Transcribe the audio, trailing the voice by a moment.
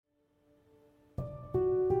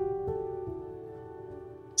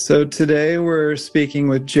So today we're speaking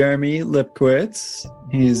with Jeremy Lipkowitz.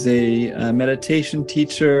 He's a meditation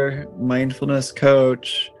teacher, mindfulness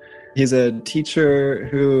coach. He's a teacher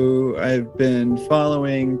who I've been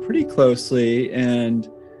following pretty closely and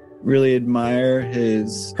really admire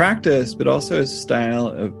his practice, but also his style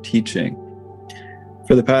of teaching.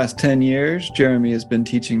 For the past 10 years, Jeremy has been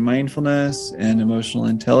teaching mindfulness and emotional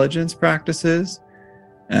intelligence practices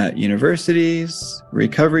at universities,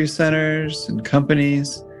 recovery centers, and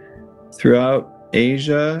companies throughout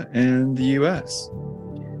Asia and the US.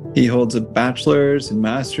 He holds a bachelor's and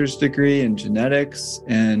master's degree in genetics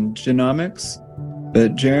and genomics,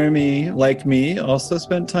 but Jeremy, like me, also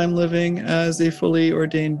spent time living as a fully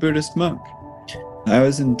ordained Buddhist monk. I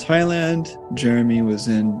was in Thailand, Jeremy was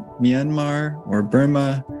in Myanmar or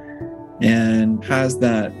Burma, and has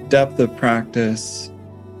that depth of practice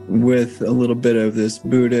with a little bit of this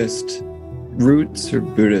Buddhist roots or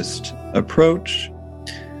Buddhist approach.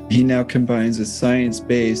 He now combines a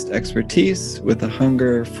science-based expertise with a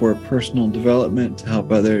hunger for personal development to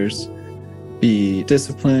help others be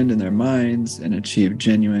disciplined in their minds and achieve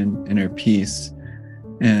genuine inner peace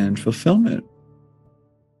and fulfillment.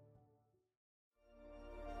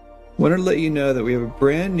 I want to let you know that we have a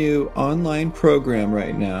brand new online program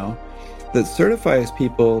right now that certifies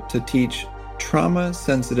people to teach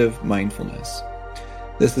trauma-sensitive mindfulness.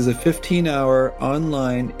 This is a 15-hour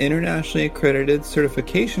online internationally accredited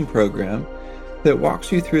certification program that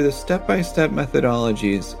walks you through the step-by-step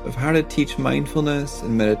methodologies of how to teach mindfulness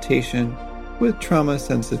and meditation with trauma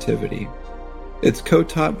sensitivity. It's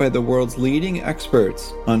co-taught by the world's leading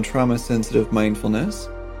experts on trauma-sensitive mindfulness,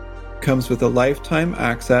 comes with a lifetime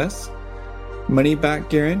access,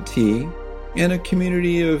 money-back guarantee, and a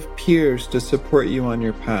community of peers to support you on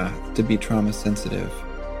your path to be trauma-sensitive.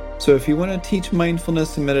 So if you want to teach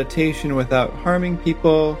mindfulness and meditation without harming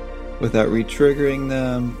people, without re-triggering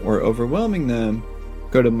them or overwhelming them,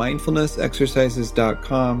 go to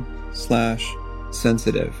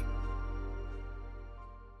mindfulnessexercises.com/sensitive.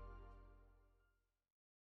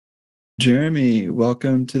 Jeremy,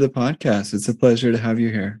 welcome to the podcast. It's a pleasure to have you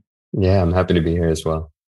here. Yeah, I'm happy to be here as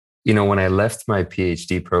well. When I left my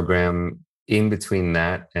PhD program, in between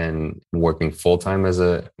that and working full-time as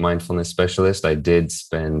a mindfulness specialist, I did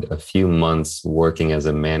spend a few months working as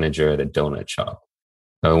a manager at a donut shop.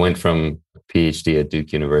 I went from PhD at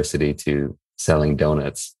Duke University to selling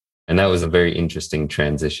donuts. And that was a very interesting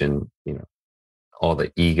transition, all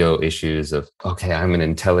the ego issues of, okay, I'm an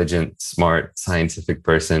intelligent, smart, scientific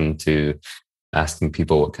person, to asking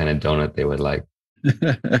people what kind of donut they would like.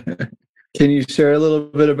 Can you share a little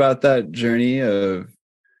bit about that journey of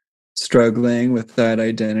struggling with that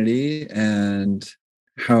identity and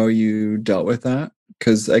how you dealt with that?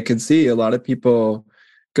 Because I could see a lot of people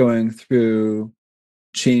going through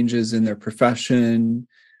changes in their profession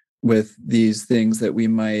with these things that we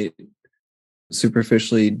might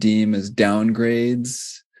superficially deem as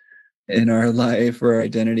downgrades in our life or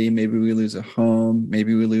identity. Maybe we lose a home,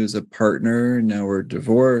 maybe we lose a partner, now we're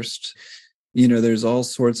divorced. There's all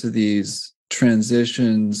sorts of these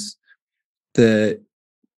transitions that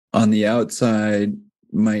on the outside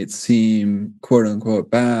might seem quote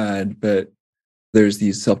unquote bad, but there's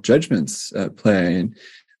these self-judgments at play. And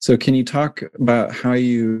so can you talk about how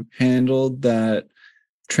you handled that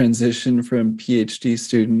transition from PhD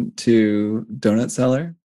student to donut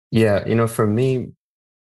seller? Yeah, for me,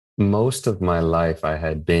 most of my life I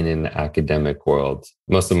had been in the academic world.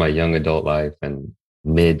 Most of my young adult life and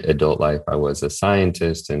mid-adult life, I was a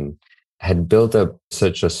scientist and had built up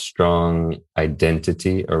such a strong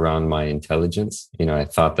identity around my intelligence. I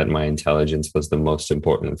thought that my intelligence was the most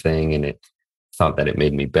important thing, and it thought that it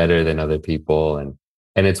made me better than other people. And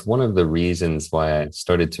it's one of the reasons why I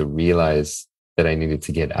started to realize that I needed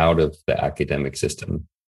to get out of the academic system,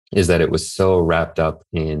 is that it was so wrapped up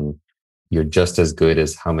in you're just as good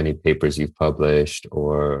as how many papers you've published,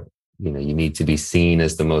 or, you need to be seen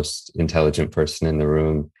as the most intelligent person in the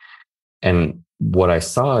room. And what I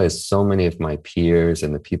saw is so many of my peers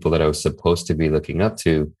and the people that I was supposed to be looking up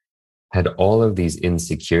to had all of these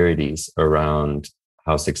insecurities around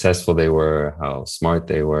how successful they were, how smart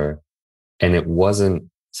they were. And it wasn't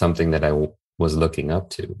something that I was looking up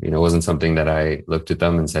to. It wasn't something that I looked at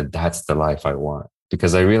them and said, that's the life I want.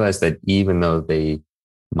 Because I realized that even though they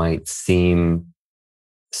might seem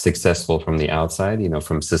successful from the outside,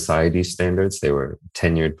 from society standards, they were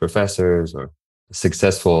tenured professors or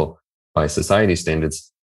successful by society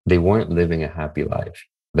standards, they weren't living a happy life.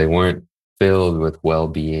 They weren't filled with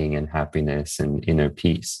well-being and happiness and inner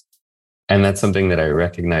peace. And that's something that I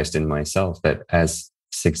recognized in myself, that as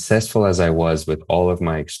successful as I was with all of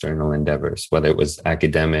my external endeavors, whether it was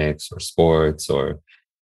academics or sports or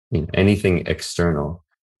anything external,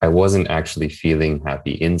 I wasn't actually feeling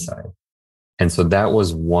happy inside. And so that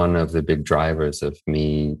was one of the big drivers of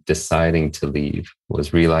me deciding to leave,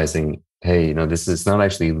 was realizing, hey, this is not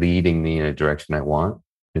actually leading me in a direction I want.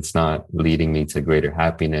 It's not leading me to greater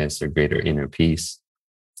happiness or greater inner peace.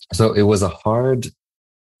 So it was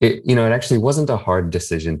it actually wasn't a hard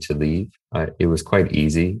decision to leave. It was quite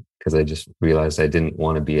easy because I just realized I didn't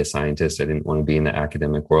want to be a scientist. I didn't want to be in the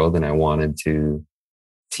academic world, and I wanted to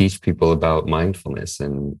teach people about mindfulness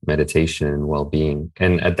and meditation and well-being.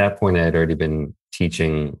 And at that point, I had already been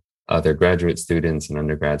teaching other graduate students and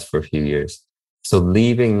undergrads for a few years. So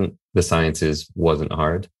leaving the sciences wasn't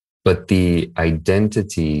hard, but the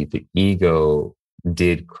identity, the ego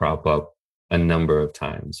did crop up a number of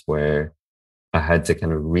times where I had to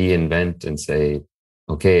kind of reinvent and say,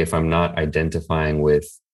 okay, if I'm not identifying with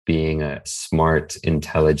being a smart,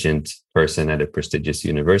 intelligent person at a prestigious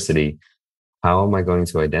university, how am I going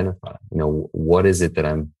to identify? What is it that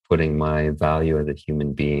I'm putting my value as a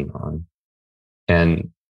human being on?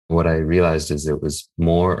 And what I realized is it was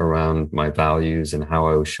more around my values and how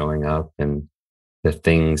I was showing up and the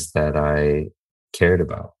things that I cared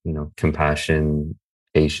about, compassion,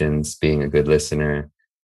 patience, being a good listener,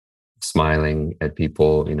 smiling at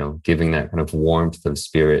people, giving that kind of warmth of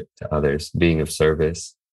spirit to others, being of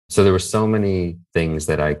service. So there were so many things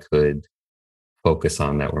that I could focus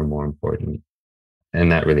on that were more important. And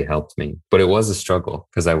that really helped me. But it was a struggle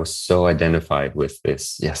because I was so identified with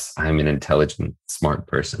this. Yes, I'm an intelligent, smart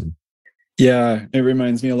person. Yeah, it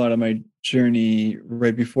reminds me a lot of my journey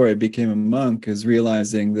right before I became a monk, is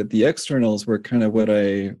realizing that the externals were kind of what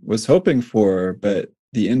I was hoping for, but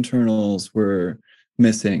the internals were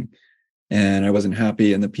missing. And I wasn't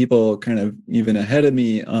happy. And the people kind of even ahead of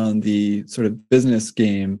me on the sort of business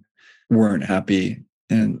game weren't happy.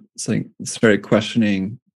 And it's like started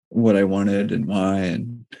questioning what I wanted and why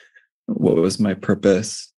and what was my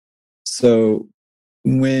purpose. So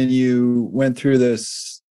when you went through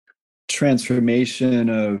this transformation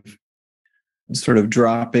of sort of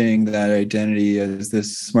dropping that identity as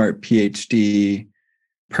this smart PhD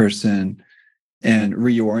person and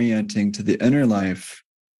reorienting to the inner life,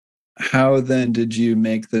 how then did you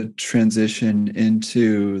make the transition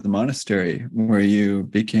into the monastery where you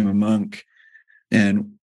became a monk?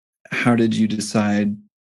 And how did you decide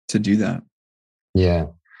to do that? Yeah.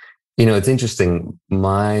 It's interesting.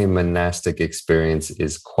 My monastic experience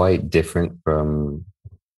is quite different from,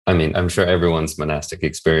 I'm sure everyone's monastic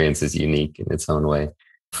experience is unique in its own way.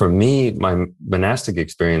 For me, my monastic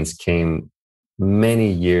experience came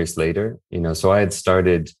many years later, so I had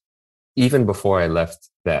started even before I left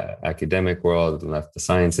the academic world and left the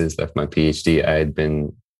sciences, left my PhD. I had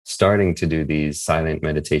been starting to do these silent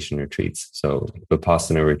meditation retreats. So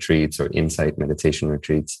Vipassana retreats or insight meditation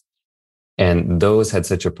retreats. And those had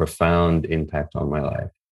such a profound impact on my life.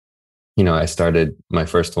 I started my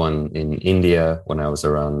first one in India when I was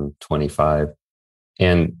around 25.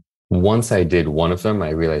 And once I did one of them, I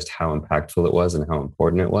realized how impactful it was and how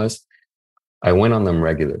important it was. I went on them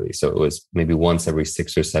regularly. So it was maybe once every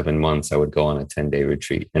 6 or 7 months, I would go on a 10-day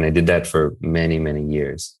retreat. And I did that for many, many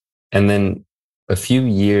years. And then a few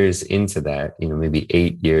years into that, maybe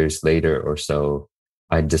 8 years later or so,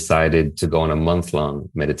 I decided to go on a month-long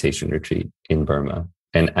meditation retreat in Burma.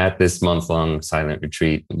 And at this month-long silent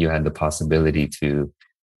retreat, you had the possibility to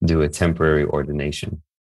do a temporary ordination.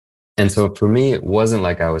 And so for me, it wasn't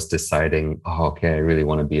like I was deciding, oh, okay, I really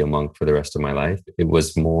want to be a monk for the rest of my life. It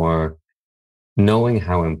was more knowing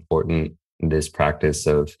how important this practice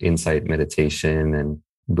of insight meditation and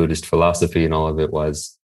Buddhist philosophy and all of it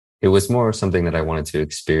was. It was more something that I wanted to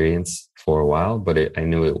experience for a while, but I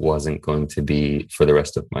knew it wasn't going to be for the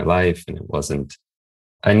rest of my life. And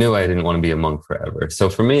I knew I didn't want to be a monk forever. So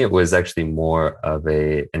for me, it was actually more of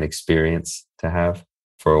an experience to have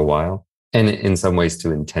for a while. And in some ways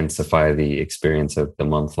to intensify the experience of the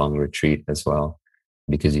month-long retreat as well,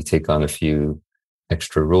 because you take on a few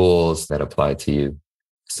extra rules that apply to you.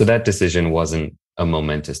 So that decision wasn't a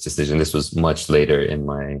momentous decision. This was much later in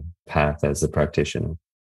my path as a practitioner.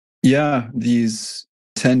 Yeah, these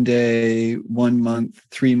 10-day, 1 month,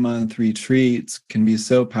 3-month retreats can be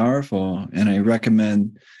so powerful. And I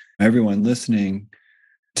recommend everyone listening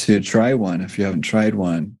to try one if you haven't tried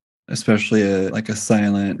one, especially like a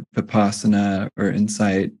silent Vipassana or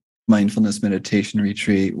insight mindfulness meditation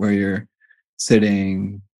retreat where you're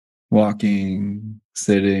sitting, walking,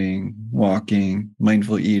 sitting, walking,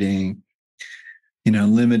 mindful eating,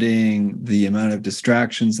 limiting the amount of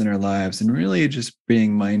distractions in our lives and really just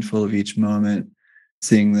being mindful of each moment,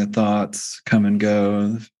 seeing the thoughts come and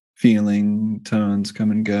go, feeling tones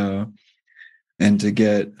come and go. and to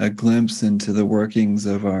get a glimpse into the workings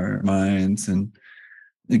of our minds. And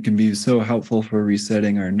it can be so helpful for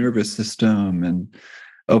resetting our nervous system and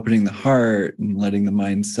opening the heart and letting the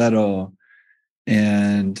mind settle.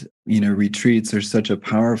 And, retreats are such a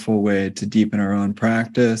powerful way to deepen our own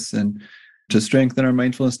practice and to strengthen our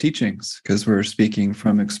mindfulness teachings, because we're speaking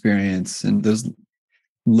from experience and those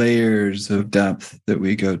layers of depth that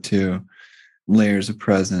we go to, layers of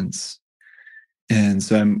presence. And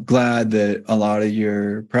so I'm glad that a lot of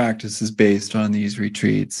your practice is based on these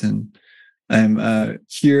retreats. And I'm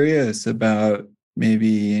curious about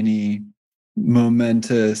maybe any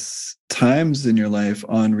momentous times in your life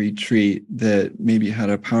on retreat that maybe had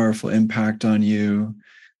a powerful impact on you.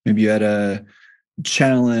 Maybe you had a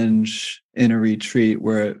challenge in a retreat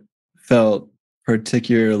where it felt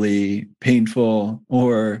particularly painful,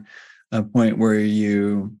 or a point where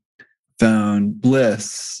you found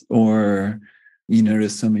bliss, or you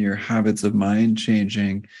noticed some of your habits of mind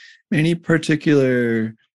changing. Any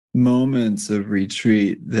particular moments of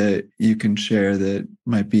retreat that you can share that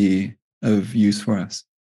might be of use for us?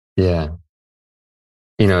 Yeah.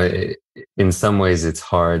 In some ways, it's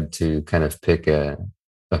hard to kind of pick a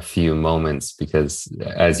few moments because,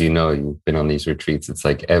 as you know, you've been on these retreats, it's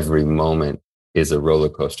like every moment is a roller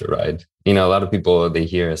coaster ride. A lot of people, they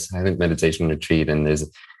hear a silent meditation retreat, and there's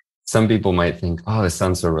some people might think, oh, this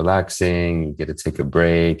sounds so relaxing. You get to take a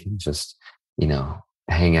break and just,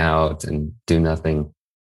 hang out and do nothing.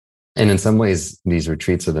 And in some ways, these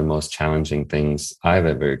retreats are the most challenging things I've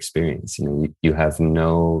ever experienced. You have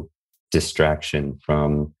no distraction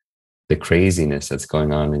from the craziness that's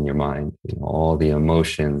going on in your mind, all the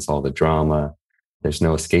emotions, all the drama. There's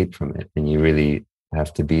no escape from it. And you really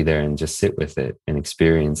have to be there and just sit with it and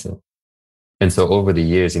experience it. And so over the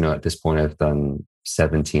years, at this point, I've done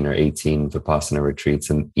 17 or 18 Vipassana retreats,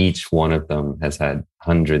 and each one of them has had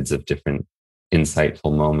hundreds of different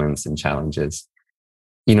insightful moments and challenges.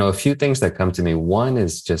 A few things that come to me. One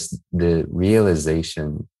is just the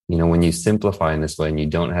realization, when you simplify in this way and you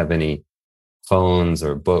don't have any phones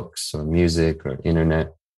or books or music or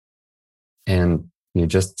internet, and you're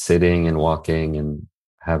just sitting and walking and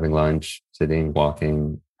having lunch, sitting,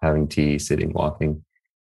 walking, having tea, sitting, walking.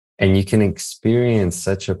 And you can experience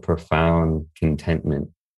such a profound contentment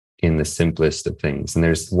in the simplest of things. And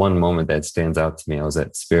there's one moment that stands out to me. I was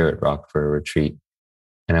at Spirit Rock for a retreat,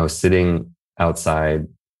 and I was sitting outside.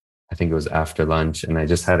 I think it was after lunch, and I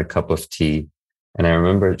just had a cup of tea. And I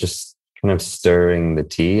remember just kind of stirring the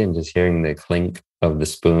tea and just hearing the clink of the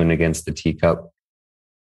spoon against the teacup.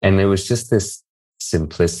 And there was just this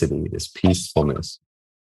simplicity, this peacefulness,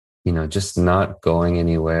 just not going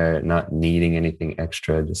anywhere, not needing anything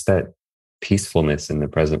extra, just that peacefulness in the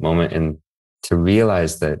present moment. And to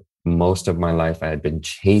realize that most of my life I had been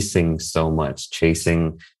chasing so much,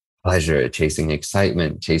 chasing pleasure, chasing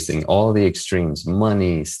excitement, chasing all the extremes,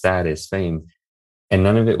 money, status, fame. And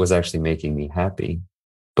none of it was actually making me happy.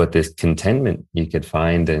 But this contentment you could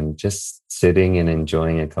find in just sitting and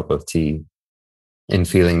enjoying a cup of tea and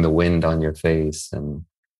feeling the wind on your face. And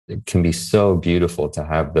it can be so beautiful to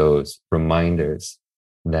have those reminders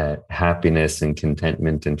that happiness and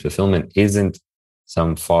contentment and fulfillment isn't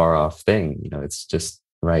some far off thing. It's just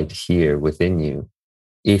right here within you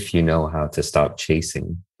if you know how to stop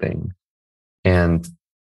chasing things. And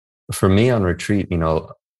for me on retreat,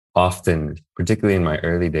 often, particularly in my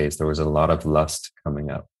early days, there was a lot of lust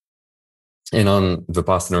coming up. And on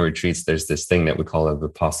Vipassana retreats, there's this thing that we call a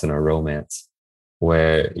Vipassana romance,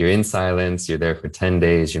 where you're in silence, you're there for 10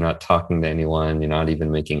 days, you're not talking to anyone, you're not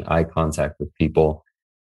even making eye contact with people.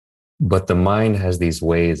 But the mind has these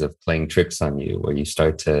ways of playing tricks on you, where you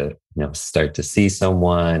start to see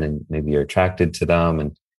someone and maybe you're attracted to them,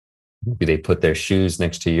 and maybe they put their shoes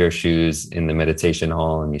next to your shoes in the meditation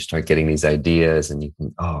hall, and you start getting these ideas, and you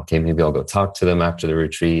think, oh, okay, maybe I'll go talk to them after the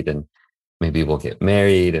retreat, and maybe we'll get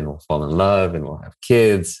married and we'll fall in love and we'll have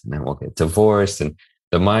kids, and then we'll get divorced. And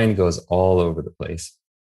the mind goes all over the place.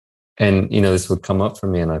 And, this would come up for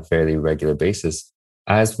me on a fairly regular basis,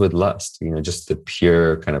 as would lust, just the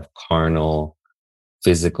pure kind of carnal,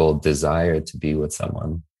 physical desire to be with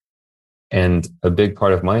someone. And a big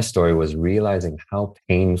part of my story was realizing how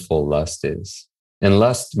painful lust is. And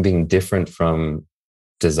lust being different from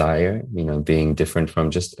desire, being different from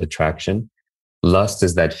just attraction. Lust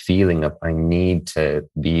is that feeling of, I need to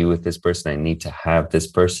be with this person. I need to have this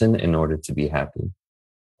person in order to be happy.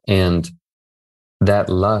 And that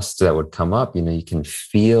lust that would come up, you can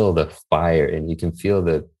feel the fire and you can feel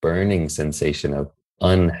the burning sensation of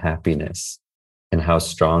unhappiness and how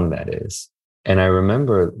strong that is. And I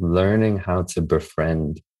remember learning how to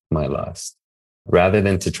befriend my lust. rather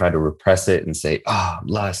than to try to repress it and say,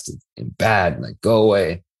 lust is bad, like go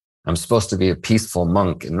away. I'm supposed to be a peaceful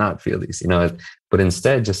monk and not feel these, but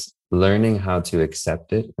instead just learning how to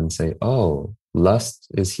accept it and say, oh, lust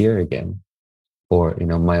is here again. Or,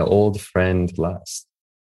 my old friend lust,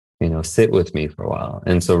 sit with me for a while.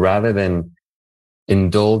 And so rather than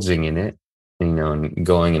indulging in it, and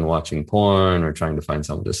going and watching porn or trying to find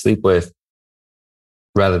someone to sleep with,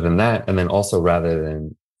 rather than that, and then also rather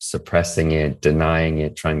than suppressing it, denying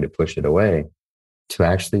it, trying to push it away, to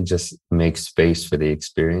actually just make space for the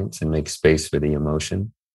experience and make space for the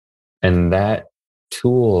emotion. And that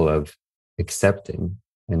tool of accepting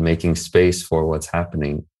and making space for what's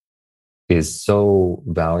happening is so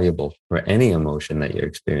valuable for any emotion that you're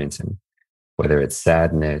experiencing, whether it's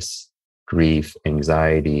sadness, grief,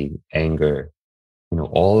 anxiety, anger,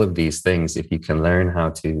 all of these things. If you can learn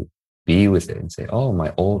how to be with it and say, oh,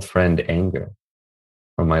 my old friend anger,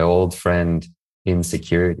 or my old friend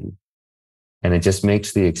insecurity. And it just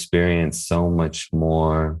makes the experience so much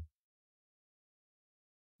more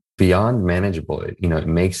beyond manageable. It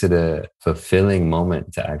makes it a fulfilling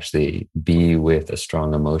moment to actually be with a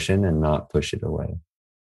strong emotion and not push it away.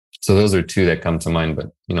 So those are two that come to mind.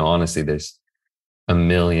 But, honestly, there's a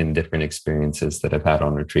million different experiences that I've had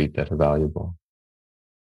on retreat that are valuable.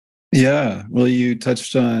 Yeah. Well, you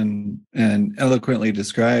touched on and eloquently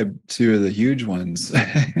described two of the huge ones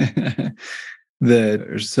that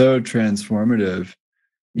are so transformative.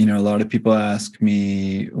 A lot of people ask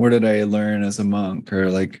me, what did I learn as a monk? Or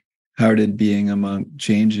like, how did being a monk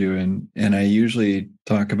change you? And I usually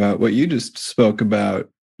talk about what you just spoke about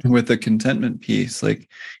with the contentment piece. Like,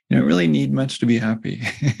 you don't really need much to be happy.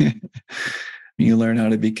 You learn how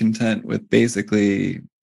to be content with basically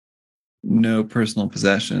no personal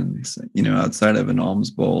possessions, outside of an alms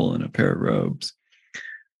bowl and a pair of robes.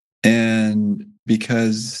 And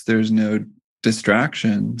because there's no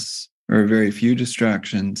distractions or very few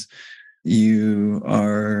distractions, you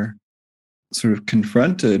are sort of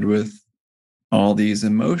confronted with all these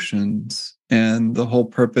emotions. And the whole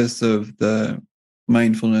purpose of the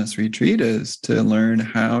mindfulness retreat is to learn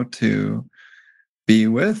how to be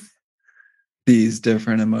with these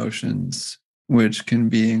different emotions, which can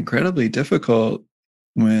be incredibly difficult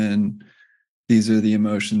when these are the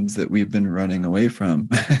emotions that we've been running away from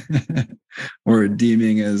or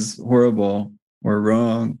deeming as horrible or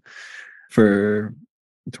wrong for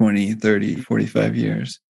 20, 30, 45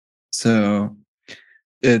 years. So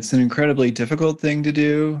it's an incredibly difficult thing to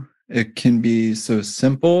do. It can be so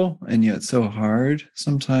simple and yet so hard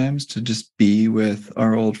sometimes to just be with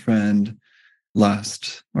our old friend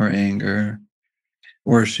lust or anger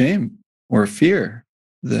or shame or fear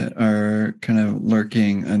that are kind of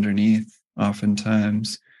lurking underneath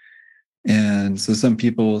oftentimes. And so some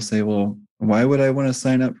people will say, well, why would I want to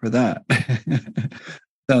sign up for that?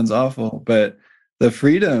 Sounds awful. But the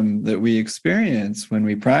freedom that we experience when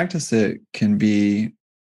we practice it can be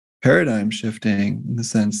paradigm shifting in the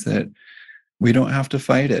sense that we don't have to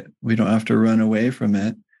fight it. We don't have to run away from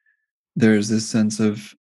it. There's this sense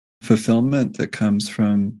of fulfillment that comes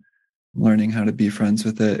from learning how to be friends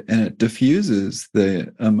with it, and it diffuses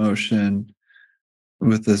the emotion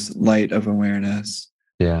with this light of awareness.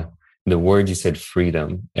 Yeah. The word you said,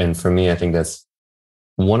 freedom. And for me, I think that's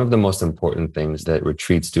one of the most important things that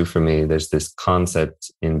retreats do for me. There's this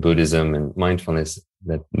concept in Buddhism and mindfulness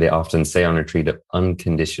that they often say on retreat of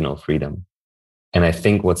unconditional freedom. And I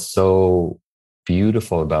think what's so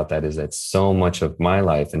beautiful about that is that so much of my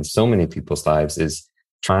life and so many people's lives is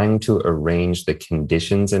trying to arrange the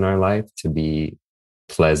conditions in our life to be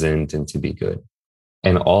pleasant and to be good.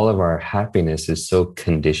 And all of our happiness is so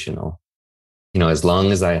conditional. As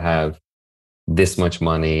long as I have this much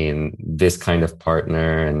money and this kind of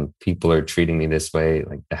partner and people are treating me this way,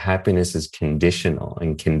 like the happiness is conditional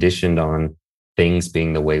and conditioned on things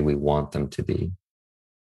being the way we want them to be.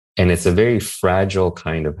 And it's a very fragile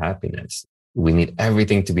kind of happiness. We need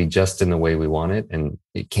everything to be just in the way we want it. And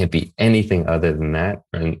it can't be anything other than that.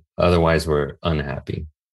 And otherwise we're unhappy.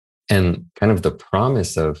 And kind of the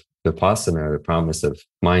promise of Vipassana, the promise of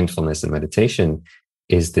mindfulness and meditation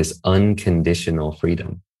is this unconditional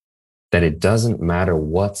freedom, that it doesn't matter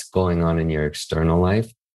what's going on in your external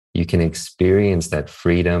life. You can experience that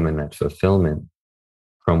freedom and that fulfillment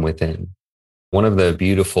from within. One of the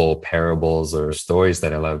beautiful parables or stories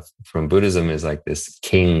that I love from Buddhism is like this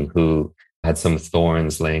king who had some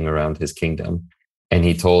thorns laying around his kingdom. And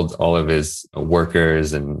he told all of his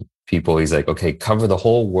workers and people, he's like, okay, cover the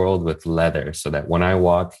whole world with leather so that when I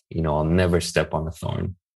walk, I'll never step on a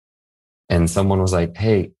thorn. And someone was like,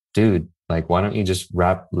 hey, dude, like, why don't you just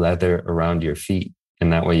wrap leather around your feet?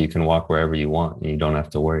 And that way you can walk wherever you want and you don't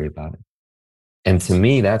have to worry about it. And to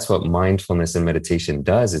me, that's what mindfulness and meditation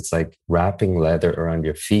does. It's like wrapping leather around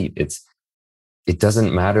your feet. It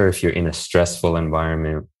doesn't matter if you're in a stressful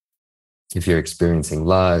environment, if you're experiencing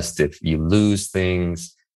lust, if you lose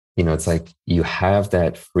things, it's like you have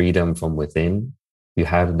that freedom from within. You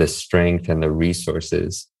have the strength and the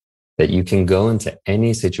resources that you can go into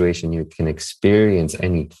any situation, you can experience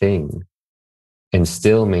anything and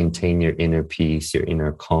still maintain your inner peace, your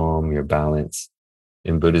inner calm, your balance.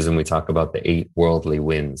 In Buddhism, we talk about the 8 worldly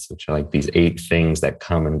winds, which are like these 8 things that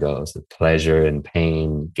come and go. So pleasure and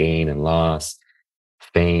pain, gain and loss,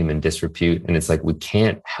 fame and disrepute. And it's like, we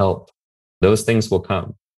can't help. Those things will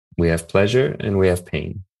come. We have pleasure and we have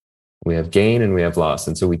pain. We have gain and we have loss.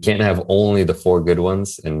 And so we can't have only the 4 good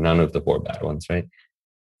ones and none of the 4 bad ones, right?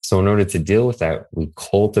 So in order to deal with that, we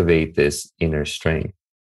cultivate this inner strength.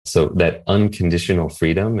 So that unconditional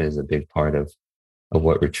freedom is a big part of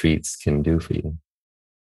what retreats can do for you.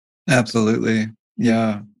 Absolutely.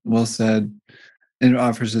 Yeah. Well said. It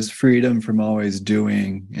offers us freedom from always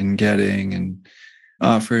doing and getting, and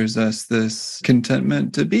offers us this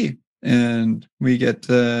contentment to be. And we get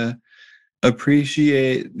to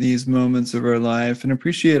appreciate these moments of our life and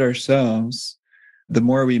appreciate ourselves. The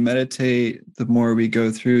more we meditate, the more we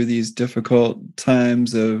go through these difficult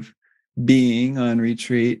times of being on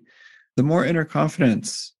retreat, the more inner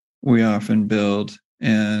confidence we often build,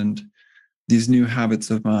 and these new habits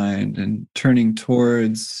of mind and turning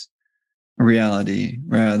towards reality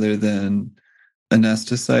rather than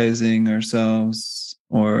anesthetizing ourselves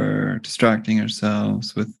or distracting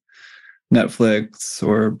ourselves with Netflix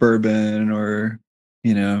or bourbon or,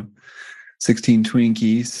 16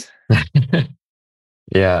 Twinkies.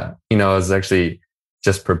 Yeah. I was actually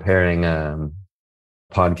just preparing a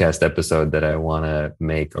podcast episode that I want to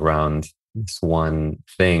make around this one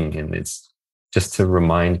thing. And it's just to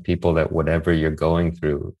remind people that whatever you're going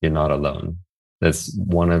through, you're not alone. That's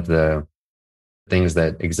one of the things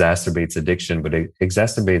that exacerbates addiction, but it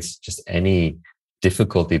exacerbates just any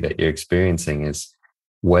difficulty that you're experiencing. Is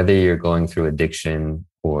whether you're going through addiction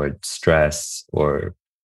or stress or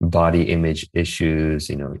body image issues,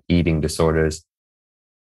 eating disorders,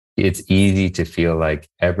 it's easy to feel like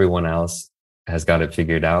everyone else has got it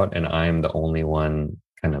figured out and I'm the only one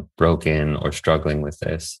kind of broken or struggling with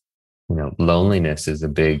this. Loneliness is a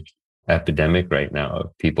big epidemic right now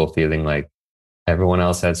of people feeling like everyone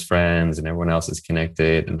else has friends and everyone else is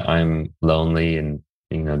connected and I'm lonely and,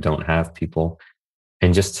 don't have people.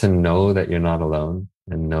 And just to know that you're not alone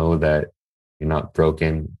and know that you're not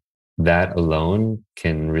broken, that alone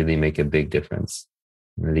can really make a big difference.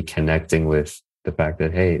 Really connecting with the fact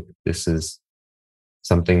that, hey, this is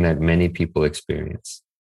something that many people experience.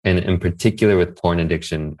 And in particular with porn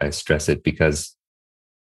addiction, I stress it because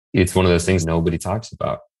it's one of those things nobody talks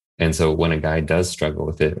about. And so when a guy does struggle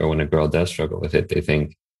with it or when a girl does struggle with it, they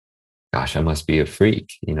think, gosh, I must be a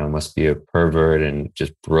freak, I must be a pervert and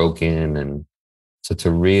just broken. And so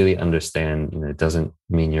to really understand, it doesn't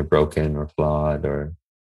mean you're broken or flawed or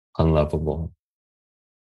unlovable.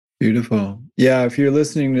 Beautiful. Yeah. If you're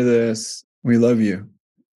listening to this, we love you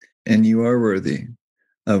and you are worthy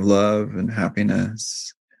of love and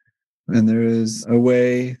happiness. And there is a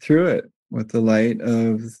way through it with the light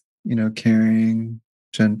of, caring,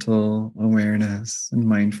 gentle awareness and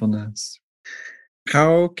mindfulness.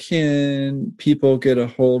 How can people get a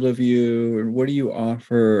hold of you, or what do you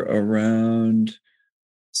offer around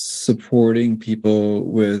supporting people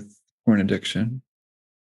with porn addiction?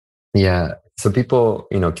 Yeah. So people,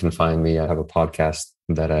 can find me. I have a podcast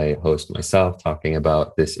that I host myself talking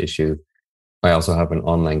about this issue. I also have an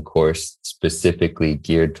online course specifically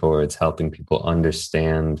geared towards helping people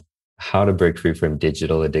understand how to break free from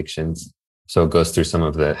digital addictions. So it goes through some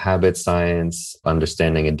of the habit science,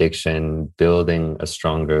 understanding addiction, building a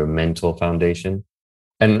stronger mental foundation.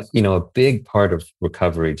 And, a big part of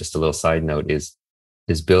recovery, just a little side note, is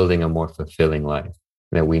building a more fulfilling life.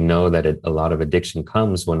 That we know that a lot of addiction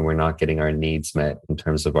comes when we're not getting our needs met in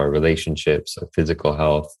terms of our relationships, our physical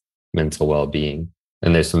health, mental well-being.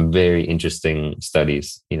 And there's some very interesting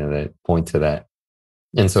studies, that point to that.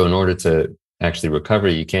 And so in order to actually recover,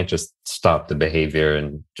 you can't just stop the behavior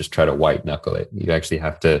and just try to white knuckle it. You actually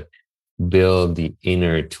have to build the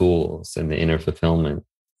inner tools and the inner fulfillment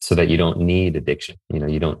so that you don't need addiction.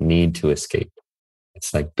 You don't need to escape.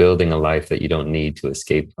 It's like building a life that you don't need to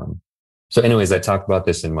escape from. So anyways, I talk about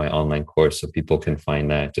this in my online course, so people can find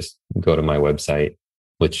that. Just go to my website,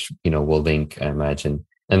 which, we'll link, I imagine.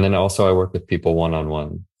 And then also I work with people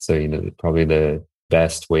one-on-one. So, probably the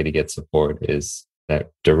best way to get support is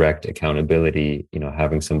that direct accountability,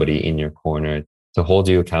 having somebody in your corner to hold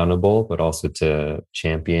you accountable, but also to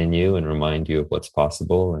champion you and remind you of what's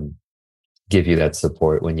possible and give you that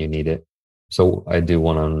support when you need it. So I do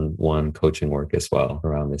one-on-one coaching work as well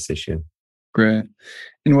around this issue. Great.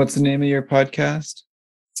 And what's the name of your podcast?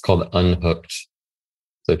 It's called Unhooked.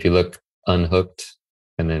 So if you look Unhooked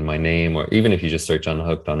and then my name, or even if you just search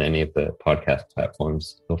Unhooked on any of the podcast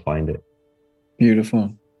platforms, you'll find it.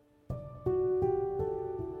 Beautiful.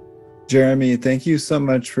 Jeremy, thank you so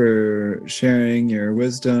much for sharing your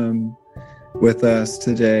wisdom with us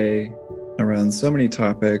today around so many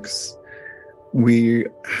topics. We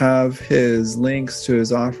have his links to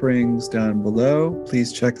his offerings down below.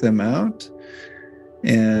 Please check them out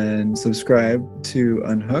and subscribe to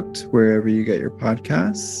Unhooked wherever you get your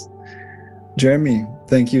podcasts. Jeremy,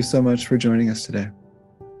 thank you so much for joining us today.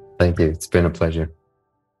 Thank you. It's been a pleasure.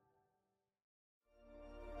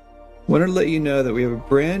 Wanted to let you know that we have a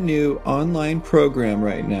brand new online program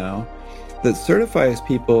right now that certifies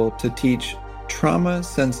people to teach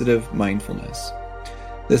trauma-sensitive mindfulness.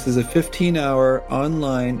 This is a 15-hour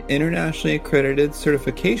online internationally accredited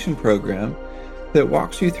certification program that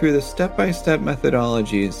walks you through the step-by-step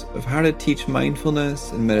methodologies of how to teach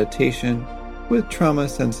mindfulness and meditation with trauma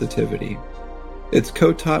sensitivity. It's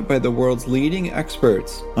co-taught by the world's leading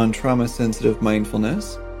experts on trauma-sensitive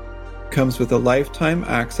mindfulness, comes with a lifetime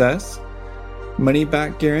access,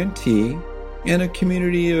 money-back guarantee, and a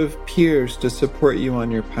community of peers to support you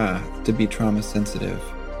on your path to be trauma-sensitive.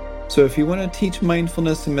 So if you want to teach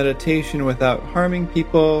mindfulness and meditation without harming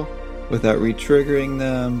people, without re-triggering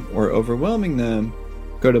them or overwhelming them,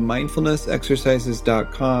 go to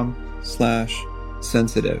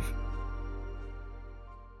mindfulnessexercises.com/sensitive.